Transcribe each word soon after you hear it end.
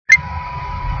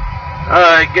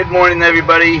Alright, good morning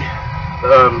everybody.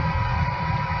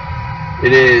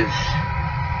 It is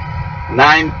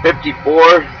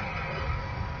 9:54,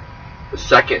 the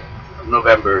 2nd of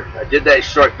November. I did that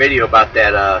short video about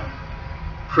that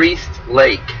Priest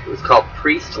Lake. It was called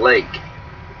Priest Lake.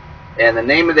 And the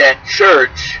name of that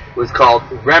church was called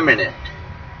Remnant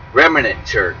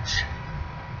Church.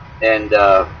 And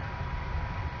that's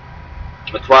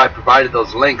why I provided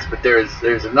those links. But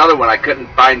there's another one, I couldn't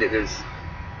find it. There's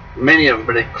many of them,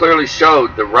 but it clearly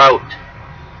showed the route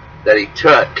that he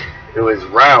took. It was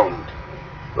round,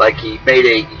 like he made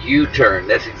a U-turn.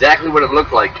 That's exactly what it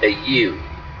looked like, a U.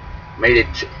 Made a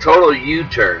total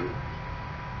U-turn,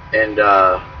 and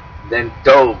then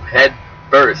dove head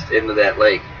first into that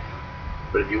lake.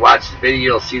 But if you watch the video,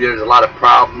 you'll see there's a lot of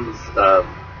problems,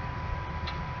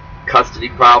 custody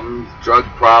problems, drug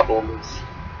problems,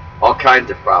 all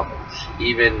kinds of problems,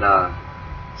 even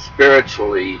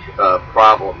spiritually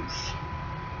problems.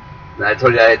 And I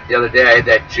told you the other day I had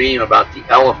that dream about the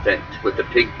elephant with the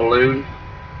pink balloon,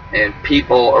 and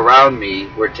people around me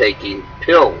were taking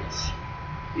pills.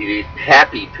 You need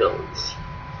happy pills.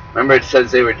 Remember, it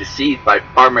says they were deceived by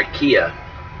pharmakia,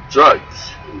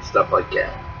 drugs and stuff like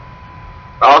that.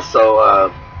 Also,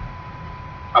 I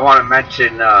want to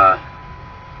mention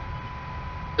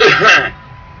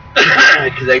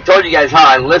because I told you guys how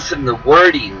I listen to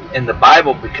wording in the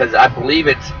Bible, because I believe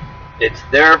it's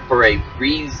there for a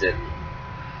reason.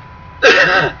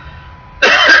 And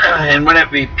when it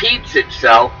repeats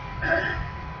itself,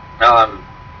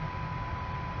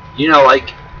 you know,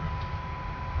 like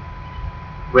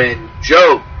when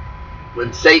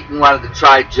Satan wanted to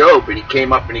try Job, and he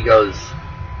came up and he goes,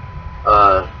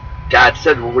 God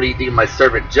said, well, what do you think of my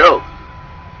servant Job?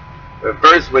 At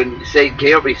first, when Satan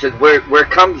came up, he said, where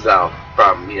comes thou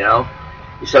from, you know?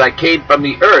 He said, I came from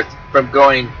the earth, from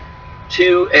going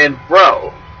to and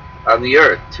fro on the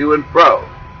earth, to and fro.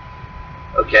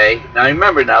 Okay, now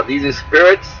remember, now these are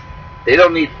spirits. They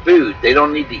don't need food. They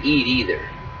don't need to eat either.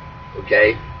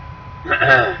 Okay,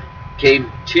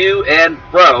 came to and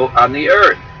fro on the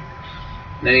earth.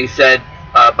 And then he said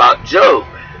about Job,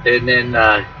 and then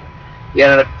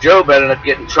Job ended up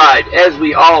getting tried, as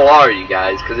we all are, you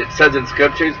guys, because it says in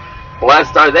scriptures,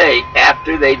 blessed are they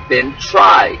after they've been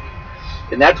tried.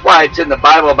 And that's why it's in the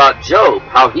Bible about Job,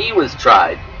 how he was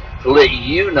tried, to let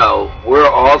you know we're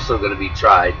also going to be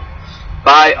tried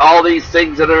by all these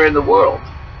things that are in the world.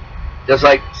 Just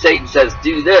like Satan says,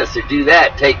 do this or do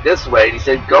that, take this way, and he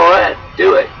said, go ahead,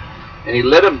 do it. And he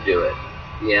let them do it,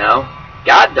 you know.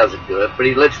 God doesn't do it, but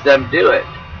he lets them do it,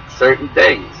 certain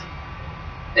things.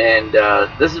 And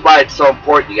this is why it's so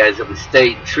important, you guys, that we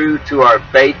stay true to our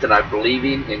faith and our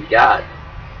believing in God,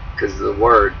 because of the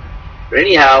Word. But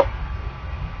anyhow,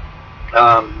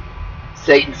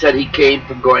 Satan said he came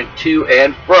from going to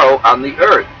and fro on the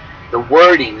earth. The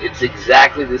wording, it's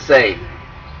exactly the same.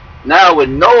 Now,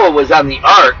 when Noah was on the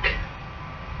ark,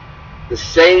 the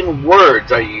same words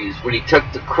are used. When he took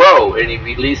the crow and he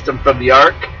released them from the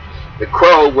ark, the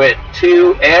crow went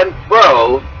to and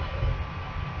fro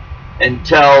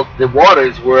until the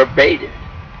waters were abated.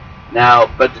 Now,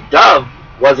 but the dove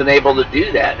wasn't able to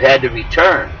do that, had to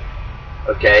return.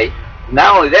 Okay,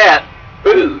 not only that,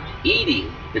 food,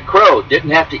 eating. The crow didn't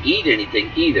have to eat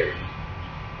anything either.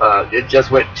 It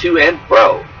just went to and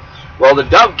fro. Well, the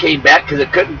dove came back because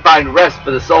it couldn't find rest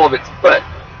for the sole of its foot.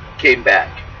 Came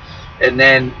back. And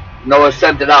then Noah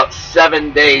sent it out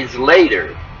 7 days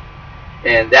later.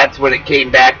 And that's when it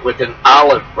came back with an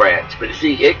olive branch. But you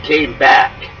see, it came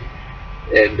back.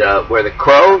 And where the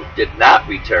crow did not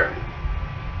return.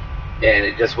 And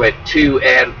it just went to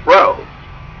and fro.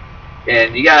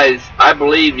 And you guys, I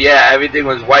believe, yeah, everything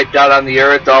was wiped out on the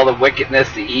earth, all the wickedness,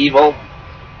 the evil,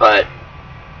 but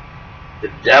the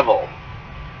devil,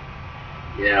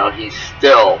 you know, he's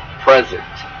still present.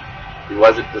 He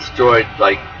wasn't destroyed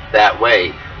like that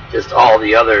way, just all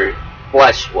the other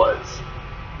flesh was.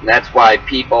 And that's why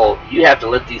people, you have to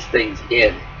let these things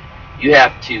in. You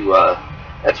have to,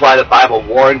 that's why the Bible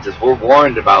warns us. We're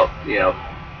warned about, you know,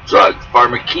 drugs,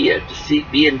 pharmakia,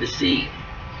 being deceived.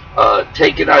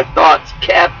 Taking our thoughts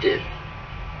captive.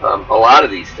 A lot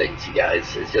of these things, you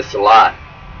guys, it's just a lot,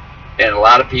 and a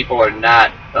lot of people are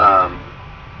not.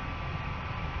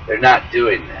 They're not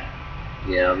doing that,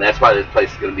 you know, and that's why this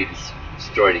place is going to be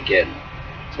destroyed again.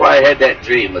 That's why I had that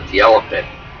dream with the elephant.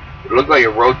 It looked like a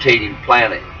rotating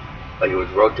planet, like it was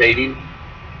rotating,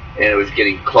 and it was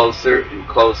getting closer and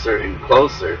closer and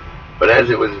closer. But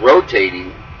as it was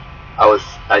rotating,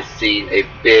 I seen a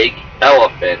big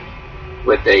elephant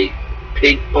with a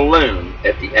pink balloon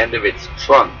at the end of its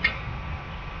trunk,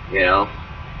 you know.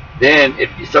 Then, if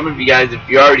some of you guys, if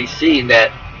you've already seen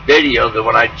that video, the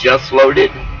one I just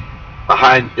loaded,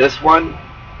 behind this one,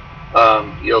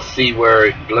 you'll see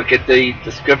where, look at the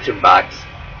description box,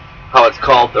 how it's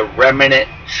called the Remnant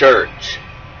Church.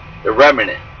 The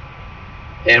Remnant.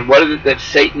 And what is it that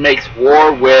Satan makes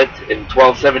war with in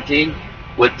 12:17?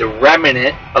 With the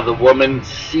remnant of the woman's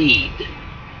seed.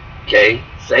 Okay?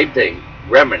 Same thing.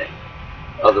 Remnant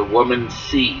of the woman's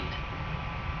seed.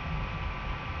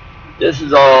 This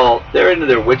is all, they're into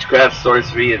their witchcraft,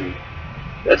 sorcery, and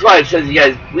that's why it says, you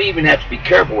guys, we even have to be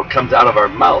careful what comes out of our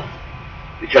mouth.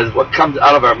 Because what comes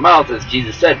out of our mouth, as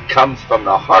Jesus said, comes from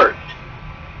the heart.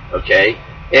 Okay?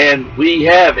 And we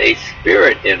have a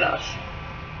spirit in us.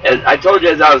 As I told you,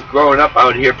 as I was growing up, I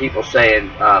would hear people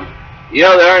saying, you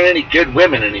know, there aren't any good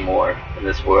women anymore in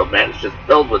this world, man. It's just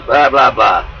filled with blah, blah,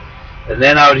 blah. And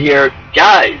then I would hear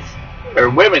guys or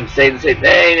women say the same,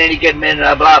 there ain't any good men,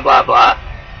 blah, blah, blah.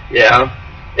 You know?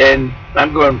 And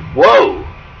I'm going, whoa.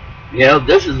 You know,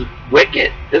 this is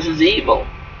wicked. This is evil.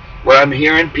 What I'm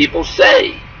hearing people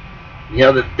say. You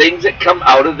know, the things that come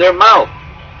out of their mouth.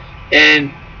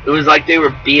 And it was like they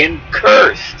were being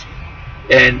cursed.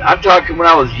 And I'm talking when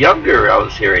I was younger, I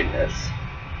was hearing this.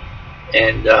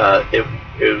 And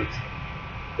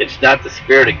it's not the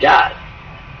Spirit of God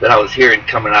that I was hearing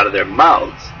coming out of their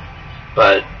mouths,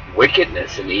 but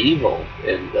wickedness and evil.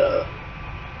 And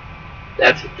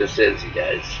that's what this is, you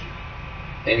guys.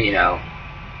 Anyhow,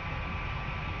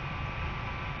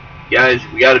 guys,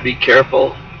 we got to be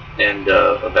careful and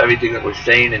of everything that we're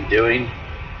saying and doing.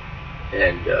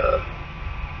 And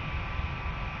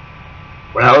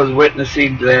when I was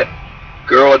witnessing to that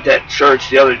girl at that church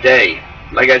the other day,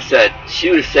 like I said, she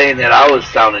was saying that I was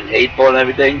sounding hateful and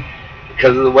everything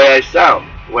because of the way I sound,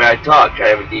 the way I talk. I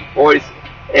have a deep voice,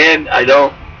 and I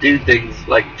don't do things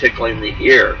like tickling the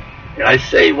ear. And I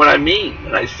say what I mean,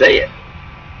 and I say it.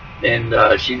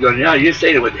 And she's going, no, you're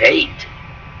saying it with hate.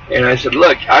 And I said,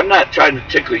 look, I'm not trying to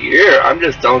tickle your ear. I'm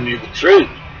just telling you the truth.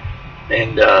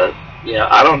 And, you know,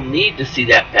 I don't need to see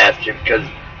that, Pastor, because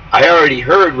I already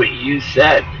heard what you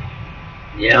said.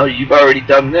 You know, you've already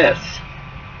done this.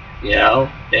 You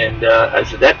know, and I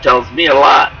said, that tells me a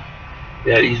lot.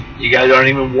 That you guys aren't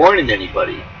even warning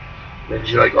anybody. And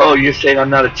she's like, oh, you're saying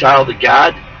I'm not a child of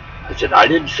God? I said, I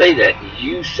didn't say that.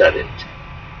 You said it.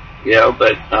 You know,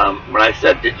 but when I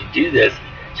said, did you do this?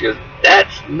 She goes,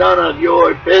 that's none of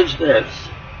your business.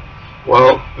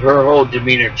 Well, her whole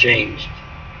demeanor changed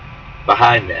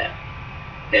behind that.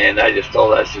 And I just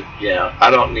told her, I said, you know, I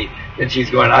don't need, and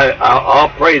she's going, I'll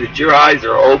pray that your eyes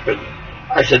are open.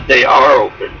 I said, they are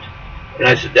opened. And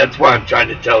I said, that's why I'm trying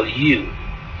to tell you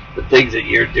the things that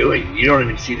you're doing. You don't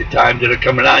even see the times that are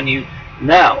coming on you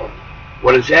now.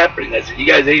 What is happening? I said, you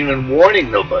guys ain't even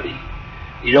warning nobody.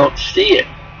 You don't see it.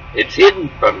 It's hidden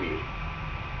from you.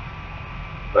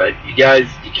 But you guys,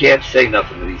 you can't say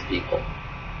nothing to these people.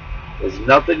 There's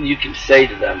nothing you can say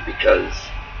to them because,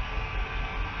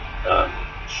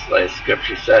 like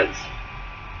Scripture says,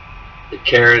 the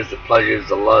cares, the pleasures,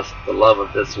 the lust, the love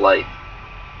of this life,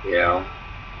 you know.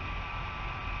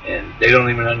 And they don't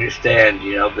even understand,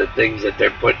 you know, the things that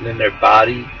they're putting in their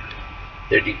body,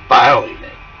 they're defiling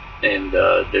it. And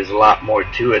there's a lot more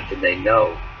to it than they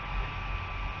know.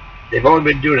 They've only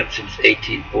been doing it since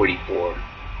 1844.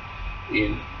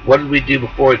 What did we do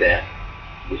before that?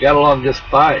 We got along just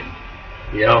fine.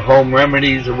 You know, home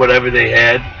remedies or whatever they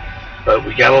had, but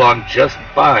we got along just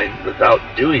fine without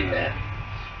doing that.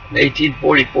 In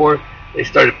 1844, they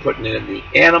started putting it in the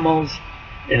animals,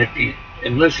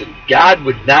 and listen, God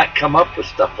would not come up with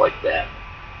stuff like that.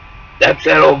 That's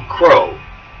that old crow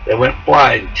that went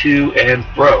flying to and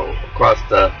fro across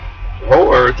the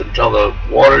whole earth until the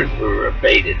waters were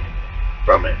abated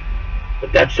from it.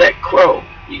 But that's that crow,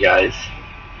 you guys.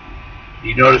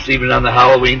 You notice even on the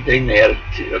Halloween thing, they had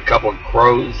a couple of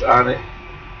crows on it.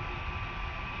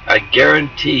 I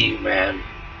guarantee you, man,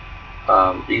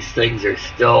 these things are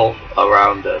still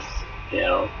around us. You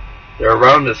know, they're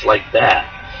around us like that.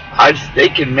 They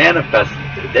can manifest,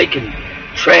 they can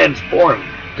transform.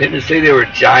 Didn't they say they were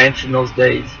giants in those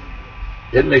days?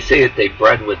 Didn't they say that they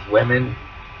bred with women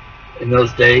in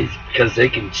those days? Because they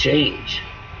can change.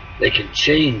 They can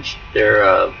change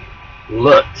their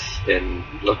looks and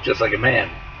look just like a man.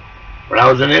 When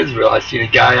I was in Israel, I seen a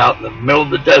guy out in the middle of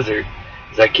the desert.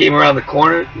 As I came around the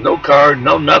corner, no car,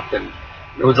 no nothing.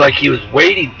 It was like he was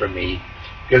waiting for me,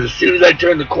 because as soon as I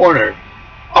turned the corner,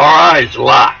 our eyes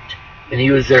locked, and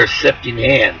he was there sifting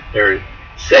sand through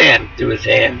his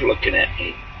hand, looking at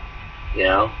me. You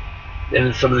know. Then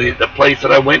in some of the place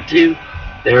that I went to,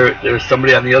 there was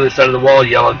somebody on the other side of the wall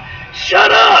yelling,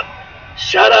 "Shut up!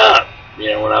 Shut up!"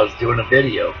 You know, when I was doing a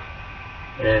video.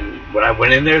 And when I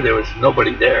went in there, there was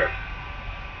nobody there.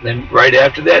 Then right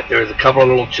after that, there was a couple of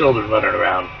little children running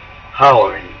around,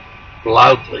 hollering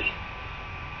loudly.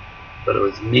 But it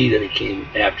was me that he came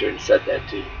after and said that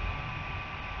to.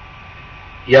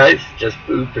 Guys, just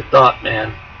food for thought,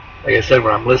 man. Like I said,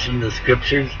 when I'm listening to the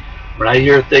scriptures, when I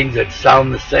hear things that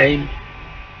sound the same,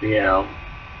 you know,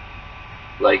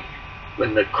 like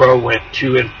when the crow went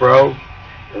to and fro,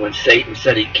 and when Satan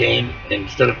said he came and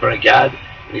stood in front of God,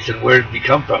 and he said, where did he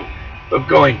come from? From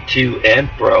going to and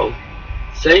fro.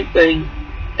 Same thing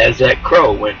as that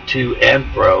crow went to and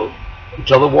fro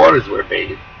until the waters were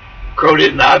abated. The crow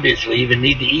didn't obviously even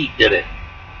need to eat, did it?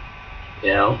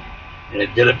 You know, and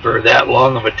it did it for that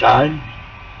long of a time.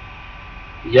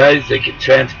 You guys, they can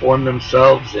transform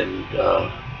themselves, and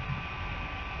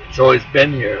it's always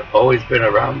been here, always been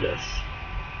around us.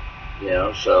 You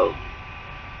know, so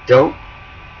don't,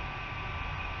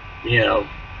 you know,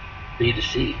 be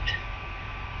deceived.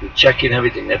 You're checking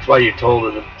everything. That's why you're told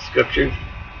in the scriptures,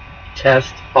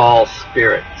 test all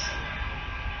spirits.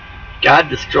 God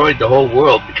destroyed the whole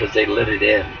world because they let it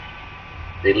in.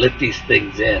 They let these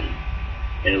things in,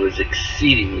 and it was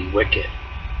exceedingly wicked.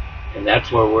 And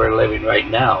that's where we're living right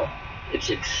now. It's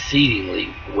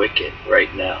exceedingly wicked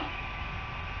right now.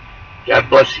 God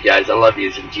bless you guys. I love you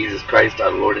in Jesus Christ,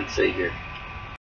 our Lord and Savior.